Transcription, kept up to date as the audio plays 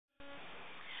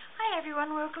Hi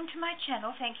everyone, welcome to my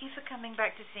channel. Thank you for coming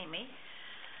back to see me.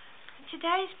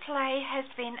 Today's play has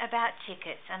been about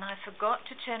tickets, and I forgot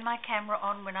to turn my camera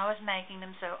on when I was making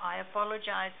them, so I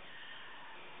apologize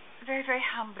very, very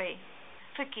humbly.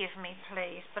 Forgive me,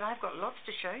 please, but I've got lots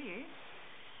to show you.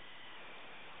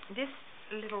 This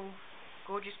little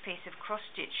gorgeous piece of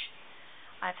cross-stitch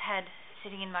I've had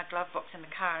sitting in my glove box in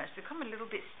the car, and it's become a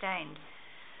little bit stained.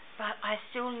 But I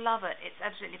still love it. It's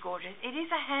absolutely gorgeous. It is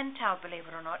a hand towel, believe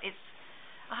it or not. It's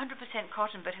 100%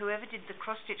 cotton, but whoever did the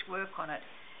cross-stitch work on it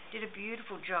did a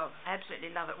beautiful job. I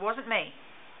absolutely love it. It wasn't me.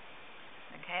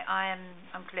 Okay,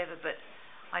 I'm clever, but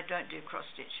I don't do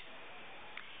cross-stitch.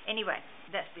 Anyway,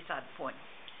 that's beside the point.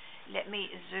 Let me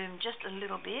zoom just a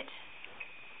little bit.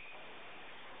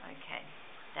 Okay,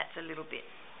 that's a little bit.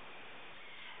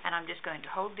 And I'm just going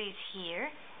to hold these here.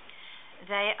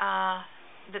 They are...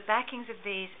 The backings of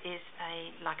these is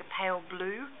like a pale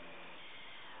blue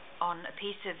on a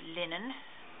piece of linen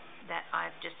that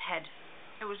I've just had.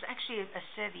 It was actually a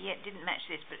serviette, didn't match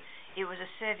this, but it was a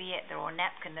serviette or a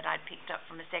napkin that I'd picked up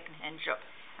from a second-hand shop,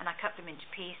 and I cut them into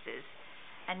pieces.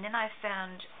 And then I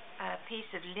found a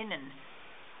piece of linen.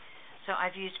 So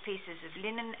I've used pieces of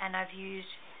linen, and I've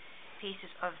used pieces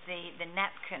of the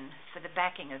napkin for the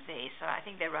backing of these, so I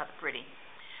think they're rather pretty.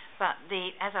 But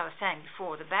as I was saying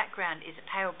before, the background is a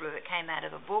pale blue. It came out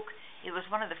of a book. It was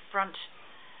one of the front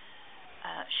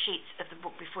sheets of the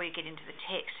book before you get into the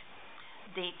text.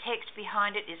 The text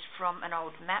behind it is from an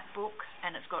old map book,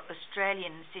 and it's got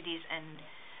Australian cities and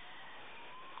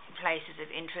places of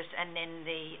interest. And then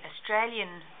the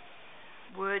Australian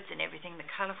words and everything, the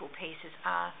colourful pieces,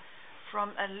 are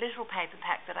from a little paper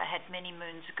pack that I had many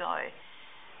moons ago.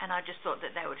 And I just thought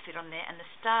that they would fit on there. And the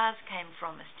stars came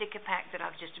from a sticker pack that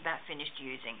I've just about finished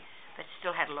using, but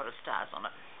still had a lot of stars on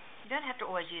it. You don't have to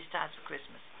always use stars for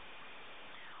Christmas.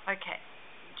 Okay,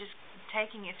 just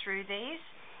taking you through these.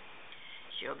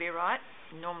 She'll be right.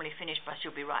 Normally finished by she'll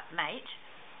be right, mate.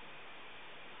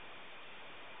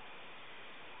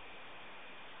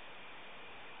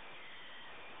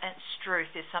 And struth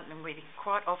is something we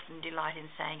quite often delight in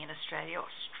saying in Australia.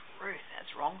 Oh, struth,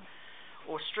 that's wrong.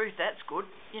 Or struth, that's good.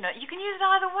 You know, you can use it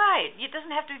either way. It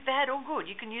doesn't have to be bad or good.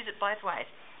 You can use it both ways.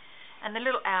 And the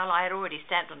little owl I had already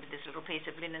stamped onto this little piece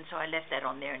of linen, so I left that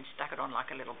on there and stuck it on like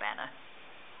a little banner.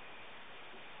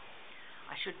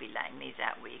 I should be laying these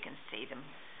out where you can see them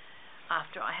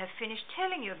after I have finished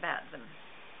telling you about them.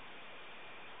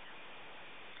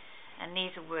 And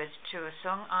these are words to a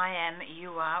song. I am,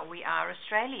 you are, we are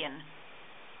Australian.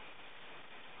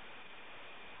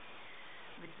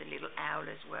 With the little owl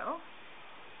as well.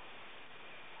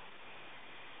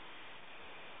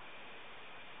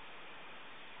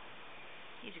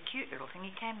 He's a cute little thing. He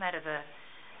came out of a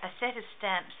set of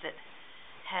stamps that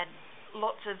had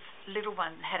lots of little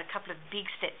ones, had a couple of big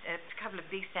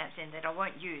stamps in that I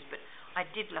won't use, but I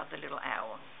did love the little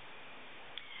owl.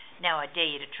 Now I dare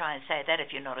you to try and say that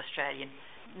if you're not Australian.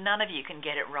 None of you can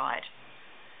get it right.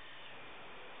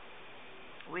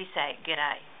 We say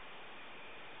g'day.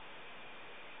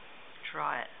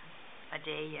 Try it. I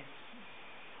dare you.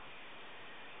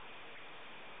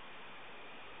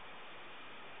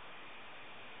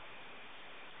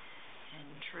 And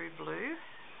true blue.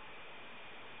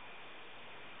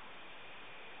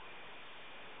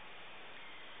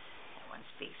 That one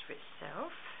speaks for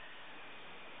itself.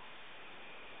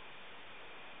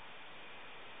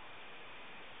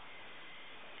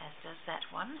 As does that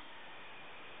one.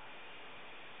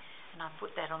 And I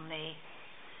put that on the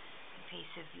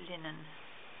piece of linen.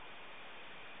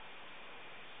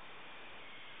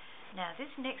 Now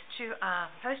this next two are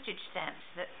postage stamps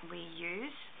that we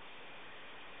use,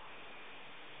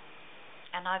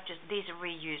 and these are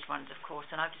reused ones, of course,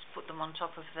 and I've just put them on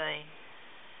top of the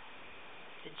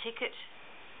ticket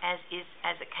as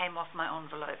it came off my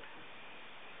envelope.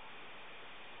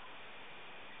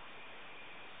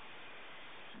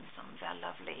 And some of our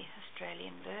lovely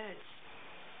Australian birds.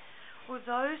 Well,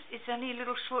 it's only a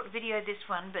little short video, this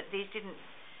one, but these didn't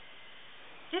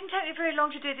take me very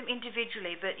long to do them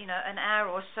individually, but, you know, an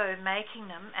hour or so making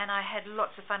them, and I had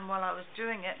lots of fun while I was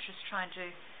doing it, just trying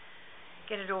to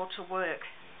get it all to work,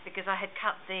 because I had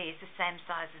cut these the same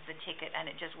size as the ticket, and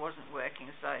it just wasn't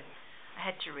working, so I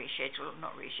had to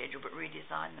not reschedule, but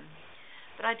redesign them.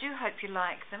 But I do hope you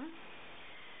like them.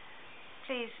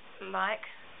 Please like,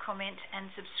 comment,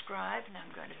 and subscribe. Now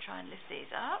I'm going to try and lift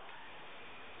these up.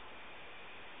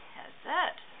 How's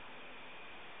that?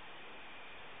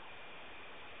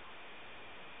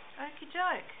 Okie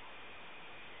doke.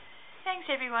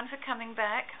 Thanks everyone for coming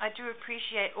back. I do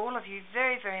appreciate all of you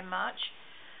very, very much.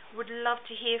 Would love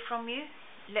to hear from you.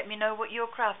 Let me know what you're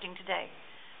crafting today.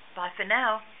 Bye for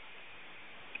now.